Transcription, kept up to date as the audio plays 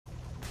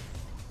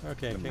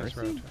Okay, The King's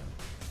Mercy? Road.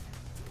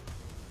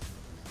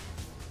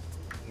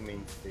 He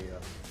means the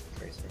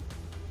tracer.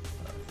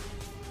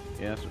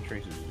 Yeah, that's what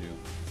tracers do.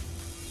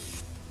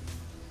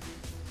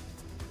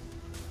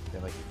 They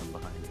like you from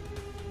behind.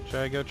 Should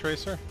I go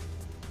Tracer?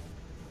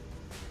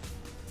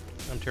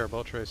 I'm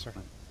terrible at Tracer.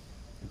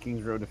 The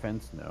King's Row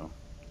defense? No.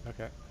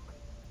 Okay.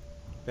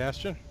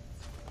 Bastion?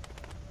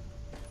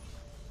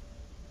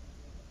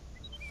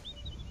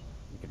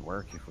 It could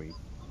work if we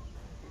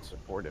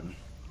support him.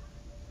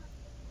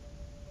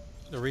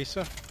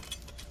 Orisa?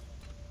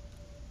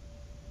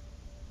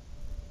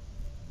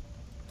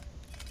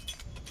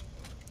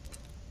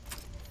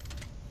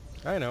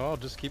 I know, I'll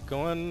just keep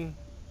going.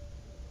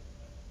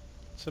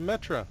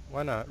 Symmetra,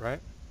 why not, right?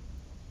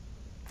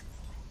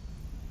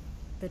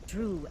 The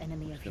true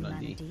enemy of Still on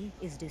D. humanity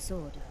is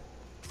disorder.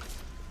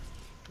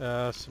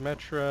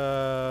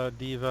 Symmetra,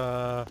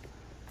 Diva,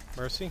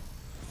 Mercy?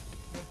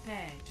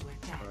 Prepare to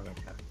attack.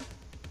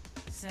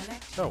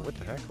 Select Oh, your what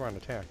the heck? hero. We're on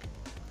attack.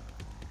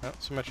 Oh,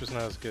 Symmetra's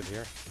not as good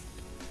here.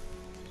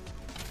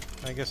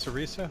 I guess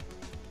Orisa?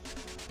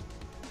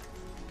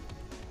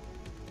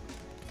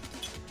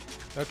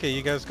 Okay,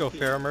 you guys go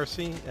Pharah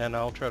Mercy, and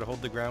I'll try to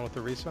hold the ground with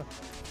Orisa.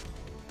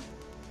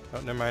 Oh,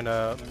 never mind,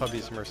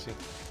 Pubby's Mercy.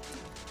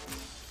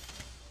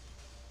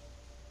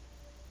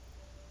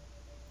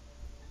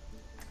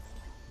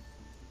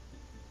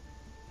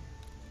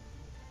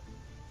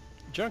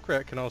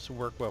 Junkrat can also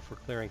work well for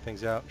clearing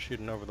things out and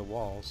shooting over the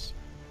walls.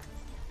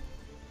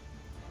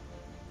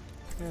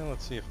 Yeah,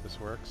 let's see if this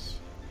works.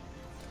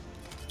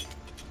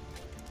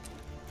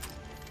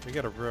 We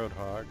got a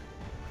Roadhog,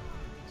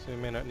 so we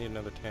may not need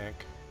another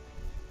tank.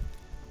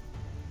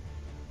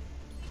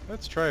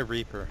 Let's try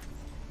Reaper.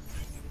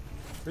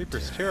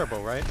 Reaper's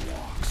terrible, right?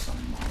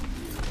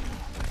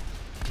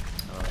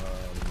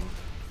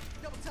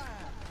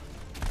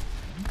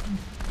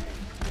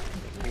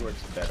 He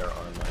works better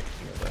on like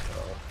near the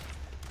hill.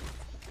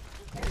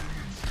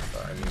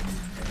 But I mean,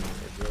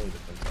 it really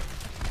depends on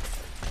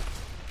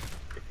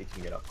if he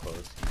can get up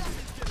close.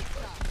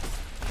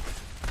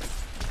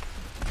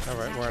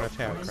 Alright, we're on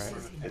attack, right?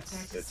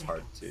 It's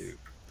hard to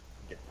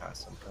get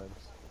past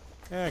sometimes.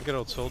 Yeah, good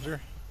old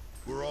soldier.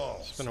 We're all.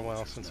 It's been a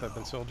while since I've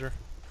been soldier.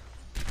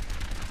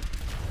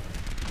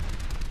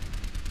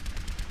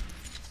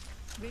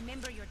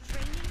 Remember your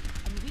training,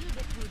 and we'll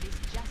get through this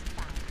just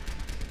fine.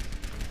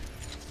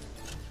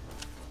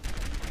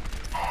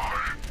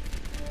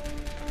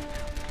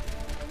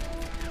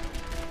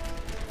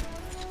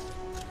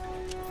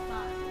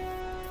 Five,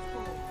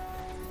 4,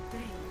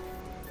 3,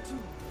 2,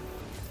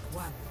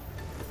 1.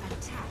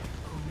 Attack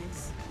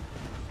commence.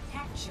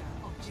 Capture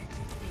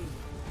objective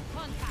A.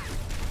 Contact!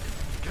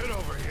 Get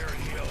over here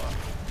and heal up.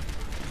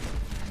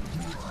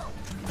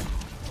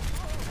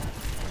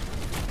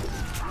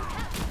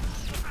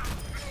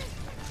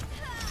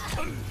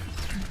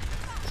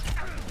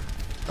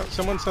 Oh,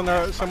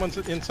 someone's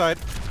inside.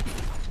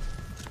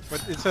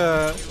 But it's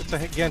a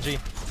Genji. Is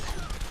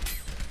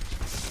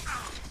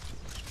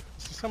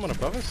there someone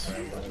above us?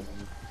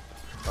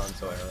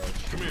 Console arrows.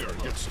 Come here,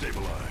 get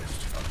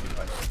stabilized.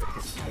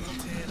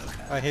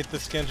 I hate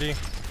this Genji.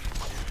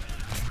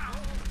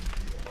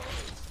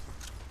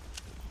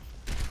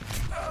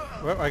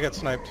 Well, I got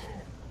sniped.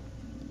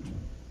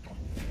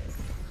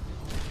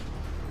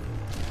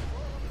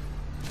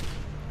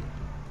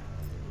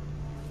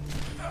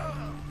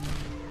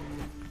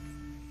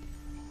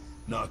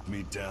 Knock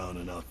me down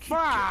and I'll keep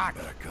Fuck!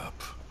 getting back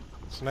up.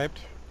 Sniped.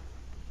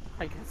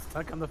 I got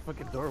stuck on the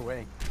fucking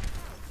doorway.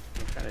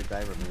 I'm trying to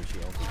dive with moon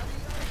shield.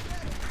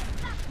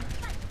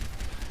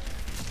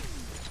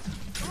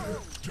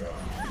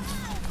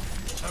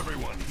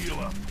 Everyone, heal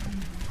up.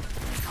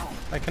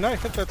 I cannot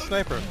hit that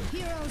sniper.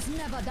 Heroes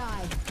never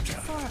die.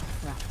 For a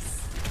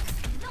price.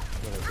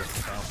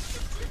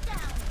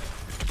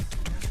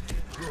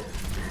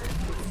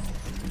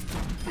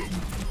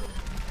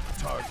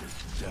 Target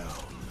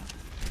down.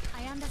 I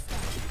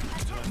understand.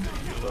 Time to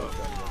heal up.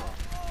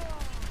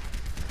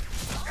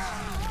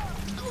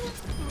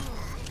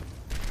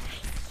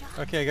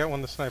 Okay, I got one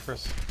of the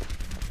snipers.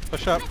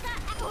 Push up.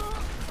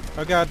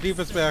 Oh god,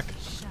 Diva's back.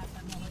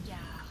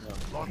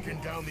 Locking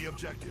down the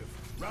objective.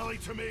 Rally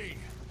to me.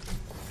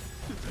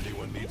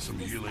 Anyone need some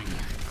healing?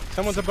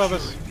 Someone's above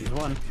us. He's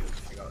one.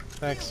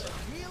 Thanks.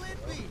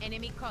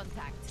 Enemy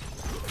contact.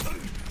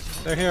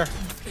 They're here.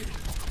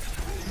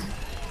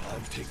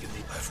 I'm taking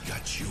the. I've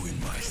got you in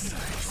my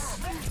sights.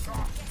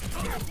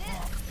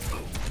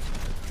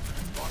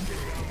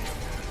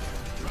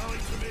 Rally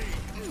to me.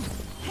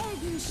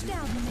 Helden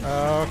sterben.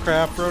 Oh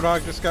crap,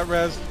 Roadhog just got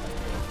rezzed.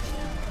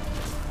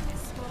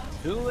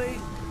 Too late.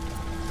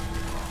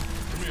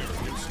 Come here,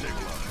 get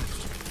stabilized.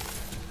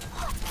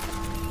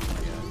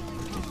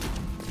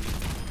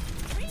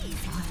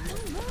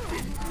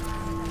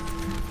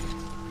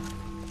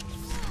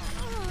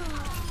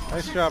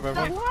 Nice job,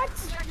 everyone.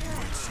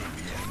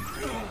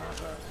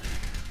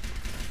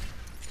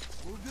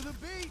 Move to the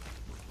beat.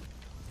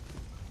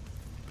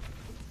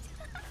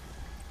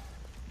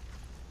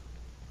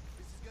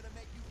 This is gonna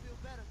make you feel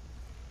better.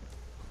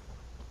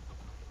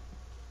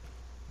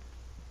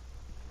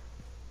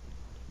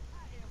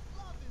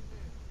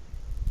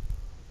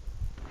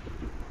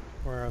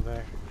 Where are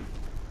they?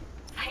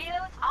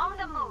 Payloads on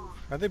the move.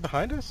 Are they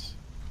behind us?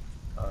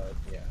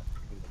 Yeah.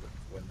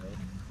 When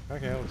they...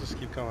 Okay, we'll just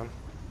keep going.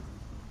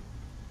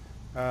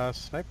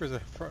 Sniper's in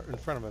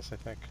front of us, I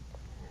think.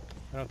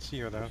 I don't see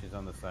her though. She's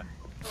on the side.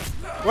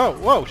 Whoa,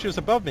 whoa, she was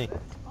above me.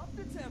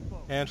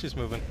 And she's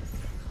moving.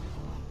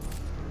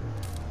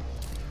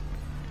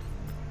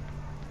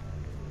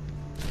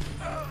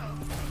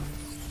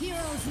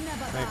 Heroes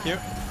never Thank die. you.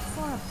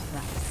 For a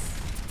price.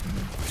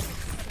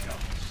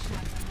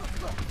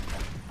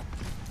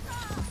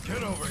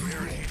 Get over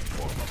here and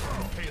form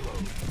a payload.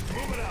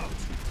 Move it out.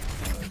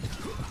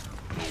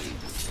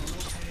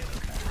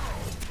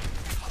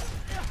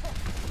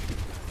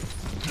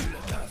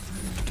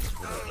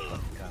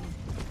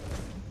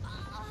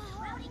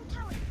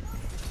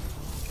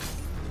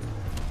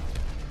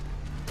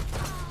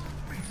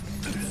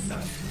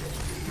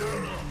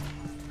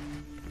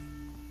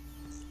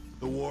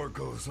 The war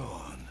goes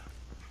on.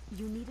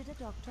 You needed a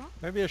doctor?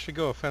 Maybe I should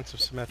go offensive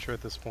Symmetra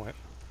at this point.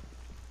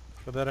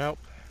 Would that help?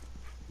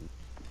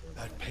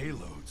 That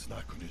payload's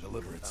not going to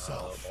deliver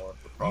itself. Or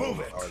the problem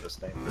Move it. are the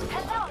snipers.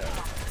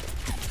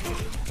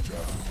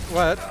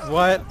 What?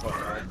 What?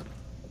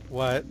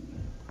 What?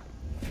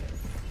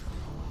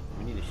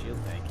 We need a shield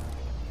tank.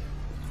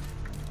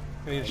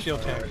 I need a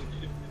shield tank.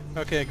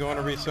 Okay, go on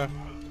Arisa.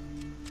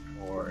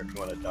 Or if you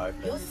want to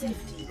dive Your in.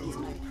 safety is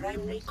my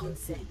primary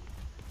concern.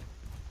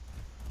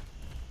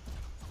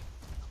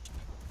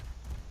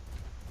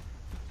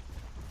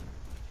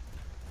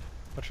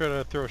 I'll try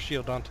to throw a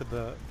shield onto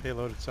the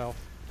payload itself.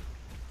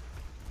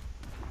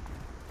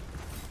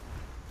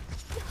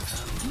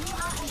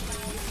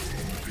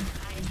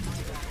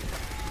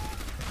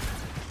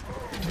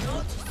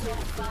 Not so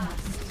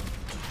fast.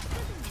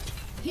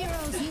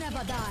 Heroes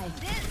never die.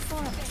 For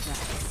a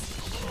price.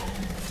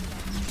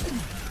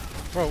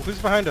 Whoa, who's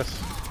behind us?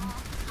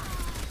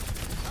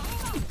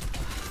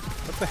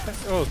 What the heck?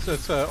 Oh,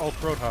 it's Alt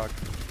Roadhog.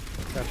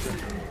 Gotcha.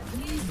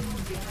 Please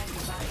move behind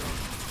the barrier.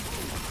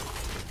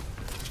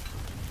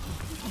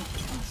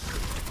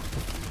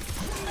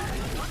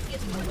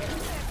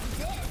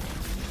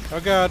 Oh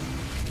god.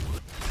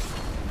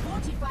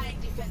 Fortifying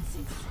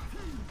defenses.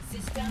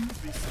 System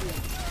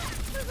restored.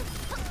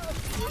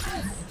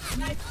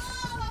 Snipe.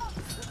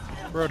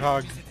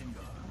 Roadhog.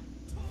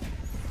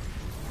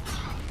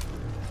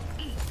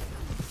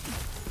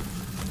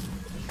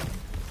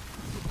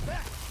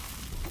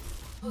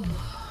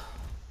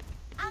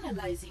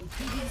 Analyzing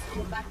previous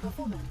combat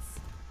performance.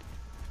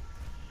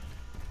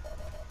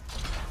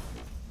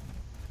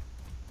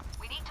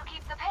 We need to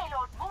keep the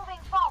payload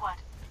moving forward.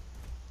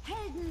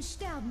 Helden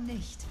sterben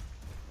nicht.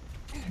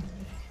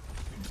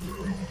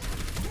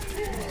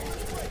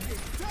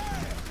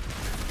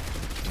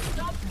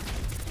 Stop.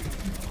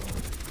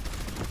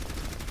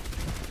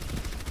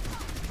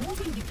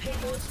 Moving the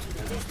payloads to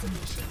the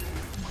destination.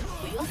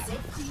 For your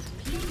safety,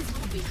 please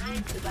move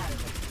behind the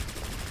barrier.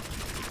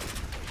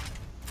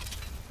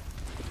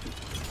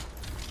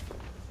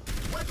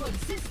 Weapon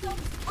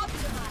systems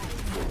optimized.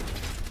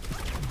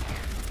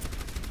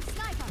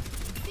 Sniper,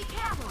 be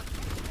careful.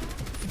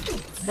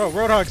 Whoa,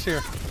 Roadhog's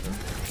here.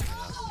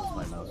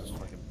 My mouse is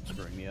fucking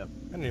screwing me up.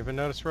 I didn't even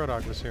notice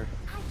Roadhog was here.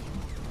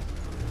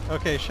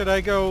 Okay, should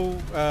I go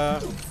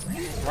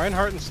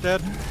Reinhardt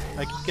instead?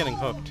 I keep getting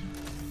hooked.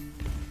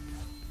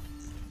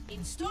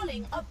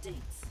 Installing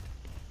updates.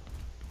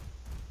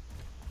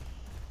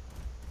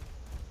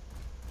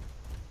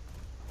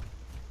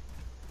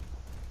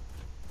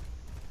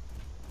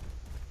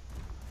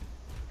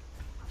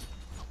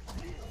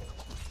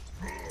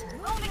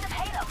 Moving the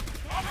payload.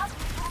 Backup.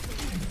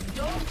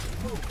 Don't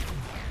move.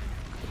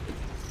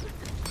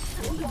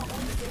 For your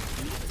own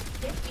safety,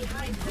 get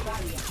behind the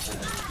barrier.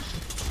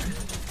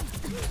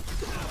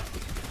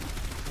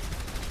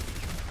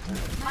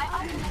 My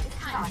ultimate is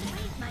charged.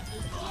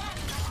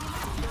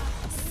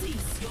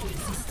 Cease your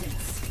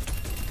resistance.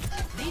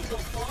 Lethal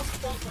force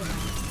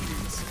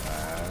authorized.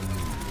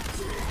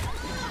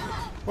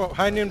 Whoa,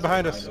 High Noon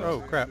behind us.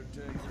 Oh crap.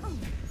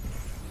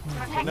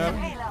 Protect No. the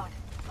payload.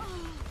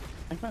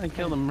 I finally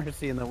killed the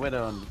Mercy and the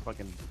Widow and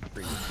fucking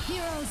freak.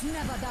 Heroes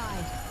never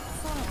die.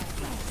 For a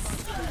price.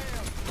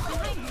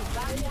 Behind you,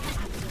 barrier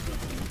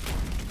activated.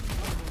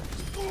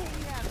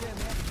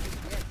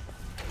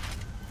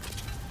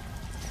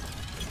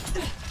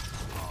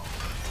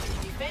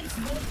 Defense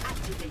mode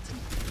activated.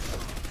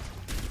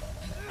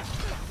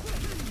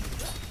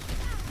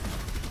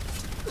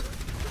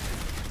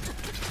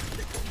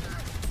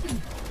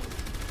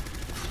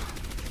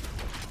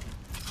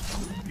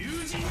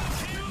 Using the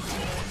payload.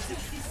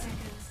 60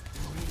 seconds.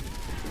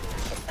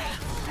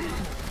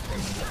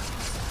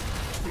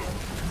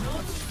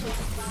 Not so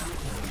fast.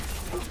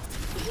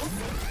 For your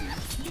safety,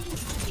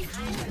 please move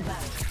behind the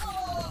barrier.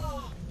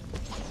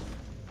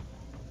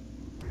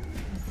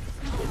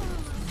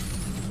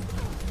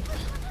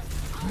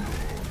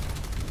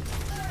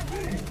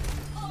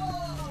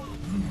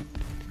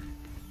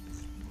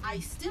 I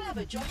still have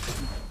a job to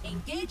do.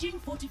 Engaging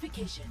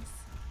fortifications.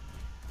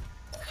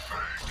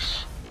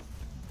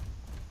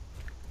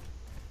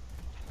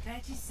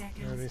 30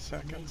 seconds. 30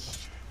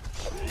 seconds.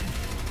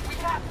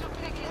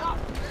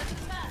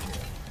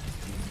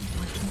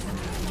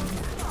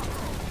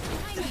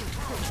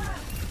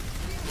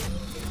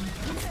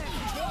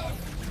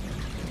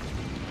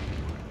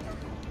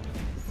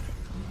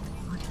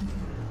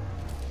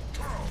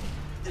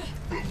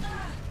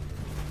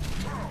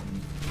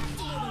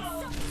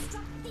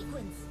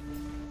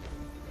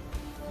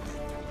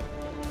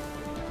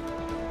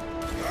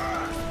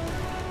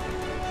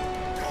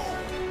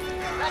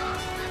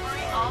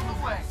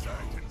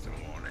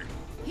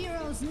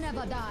 Heroes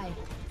never die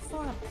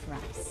for a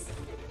price.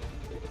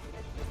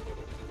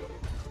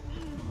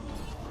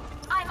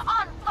 I'm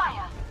on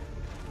fire.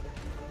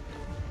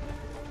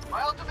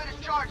 My ultimate is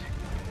charging.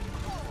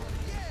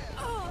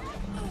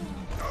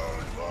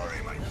 Don't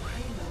worry, my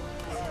friend.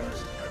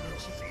 First, I will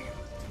see you.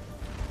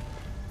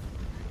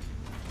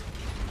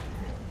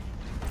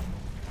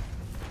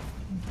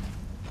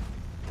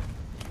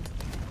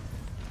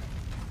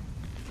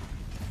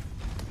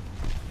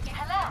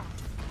 Hello.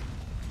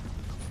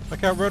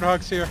 Look out,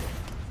 Roadhog's here.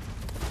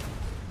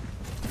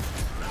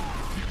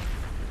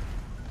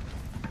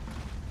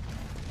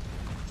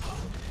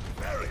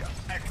 Barrier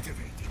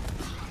activated.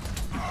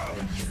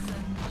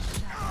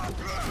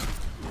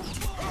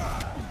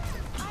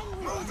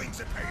 Moving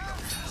the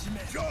payload.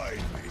 Join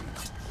me.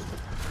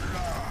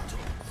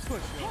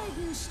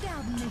 Helden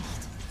sterben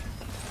nicht.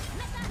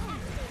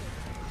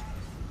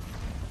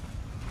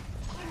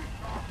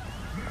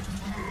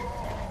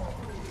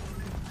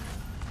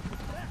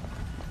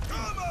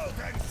 Come out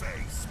and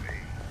face me.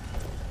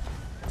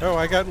 Oh,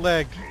 I got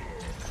legged.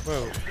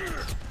 Whoa.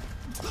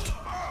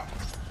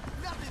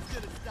 Nothing's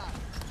gonna stop.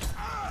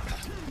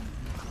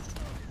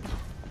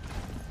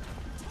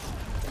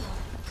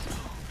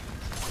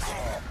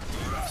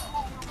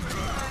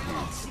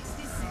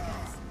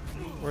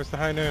 Where's the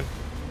high noon?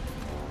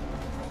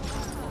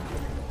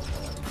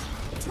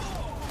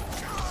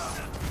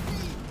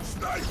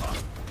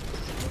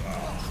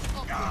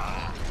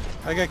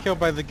 I got killed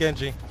by the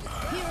Genji.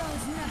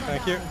 Heroes never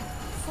Thank die you.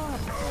 for a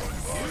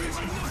price.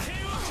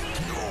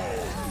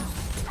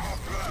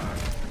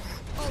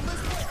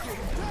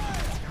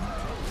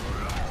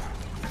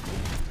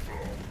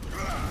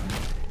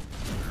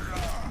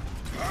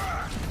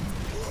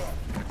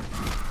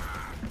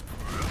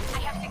 I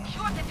have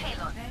secured the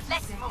payload.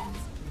 Let's move.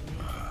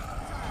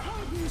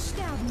 Helden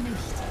sterben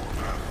nicht.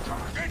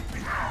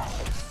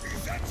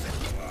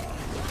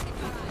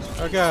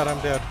 Oh god, I'm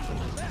dead.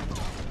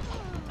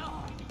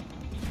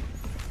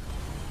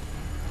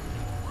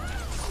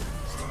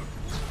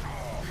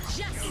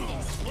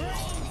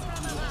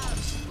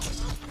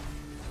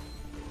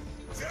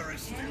 There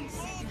is still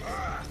more.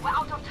 We're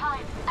out of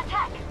time.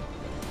 Attack.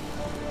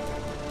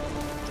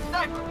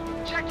 Sniper,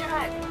 check your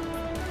head.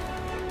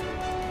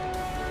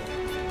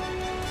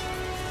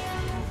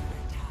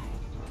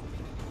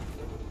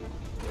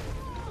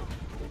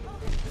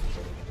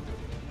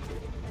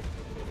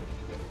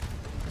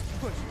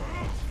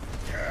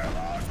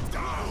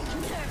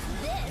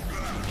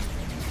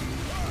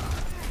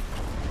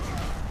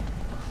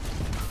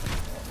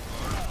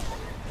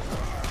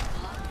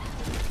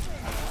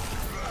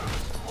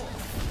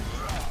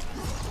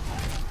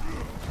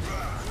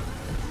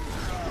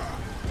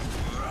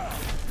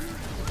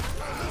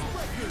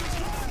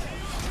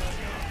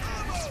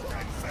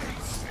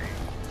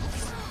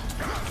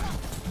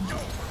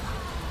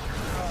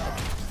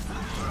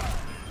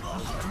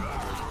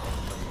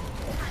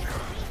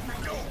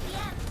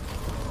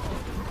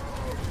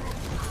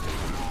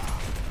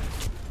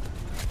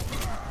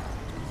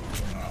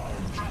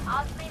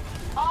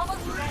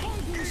 Almost ready.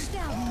 Helden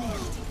sterben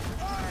nicht.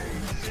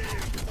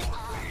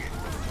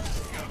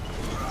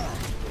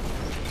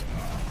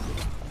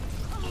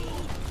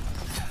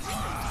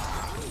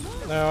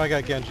 No, I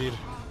got Genji'd.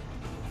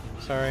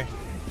 Sorry.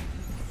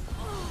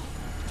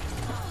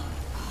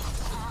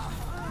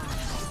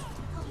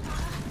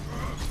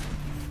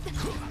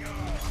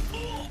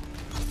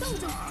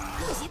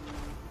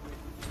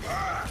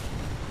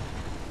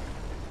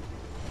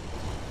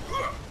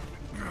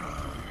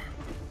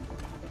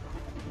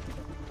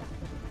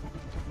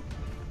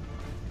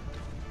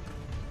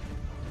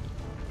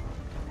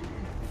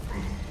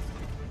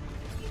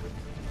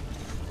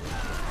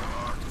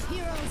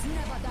 Heroes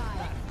never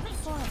die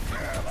for a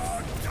price.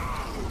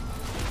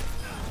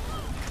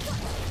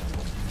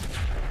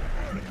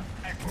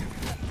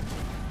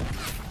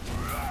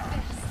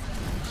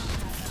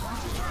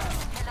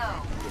 Hello.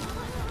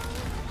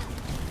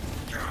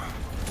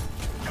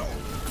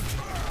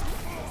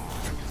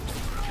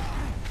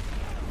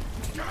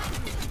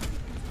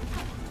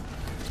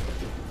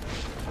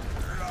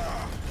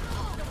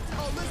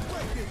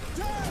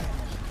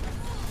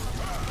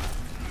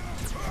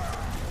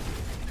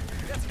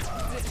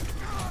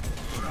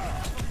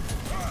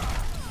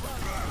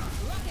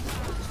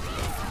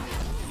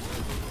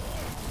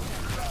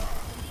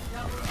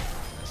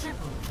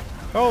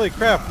 Holy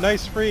crap,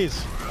 nice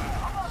freeze.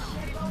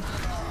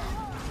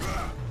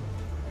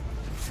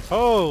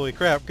 Holy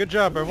crap, good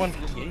job everyone.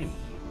 Good game.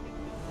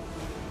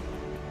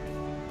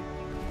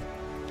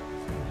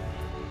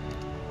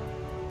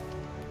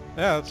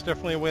 Yeah, that's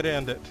definitely a way to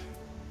end it.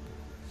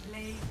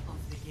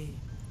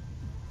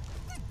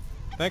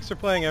 Thanks for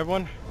playing,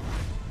 everyone.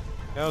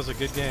 That was a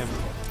good game.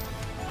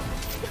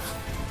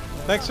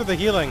 Thanks for the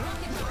healing.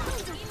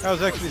 I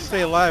was actually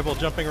stay alive while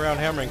jumping around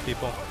hammering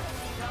people.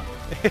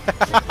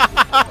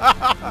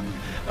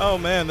 Oh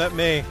man, that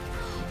Mei.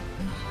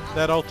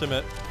 That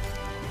ultimate.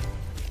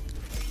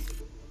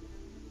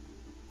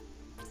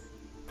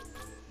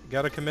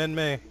 Gotta commend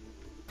Mei.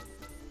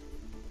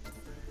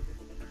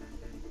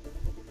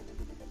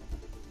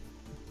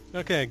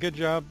 Okay, good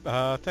job.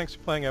 Thanks for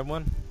playing,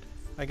 everyone.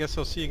 I guess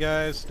I'll see you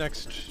guys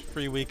next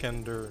free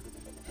weekend or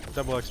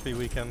double XP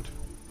weekend.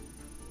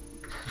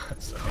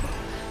 So,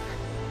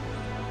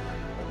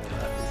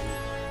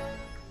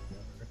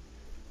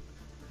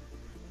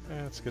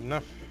 Yeah, that's good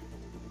enough.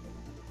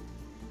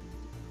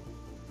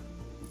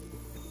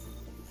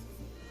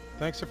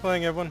 Thanks for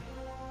playing, everyone.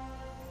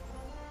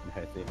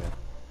 I see, man.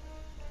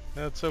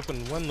 Let's open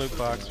one loot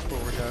box before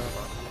we go.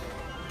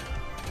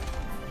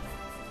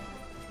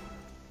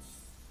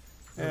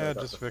 Yeah,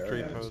 that's just a fair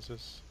victory match.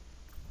 poses.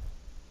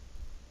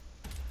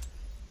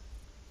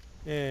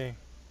 Yay.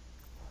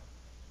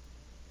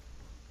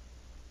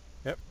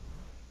 Yep.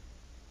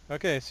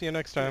 Okay, see you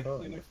next time.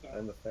 Oh,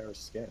 and the fair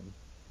skin.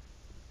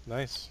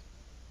 Nice.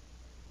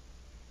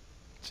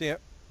 See ya.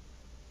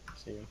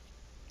 See you.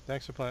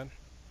 Thanks for playing.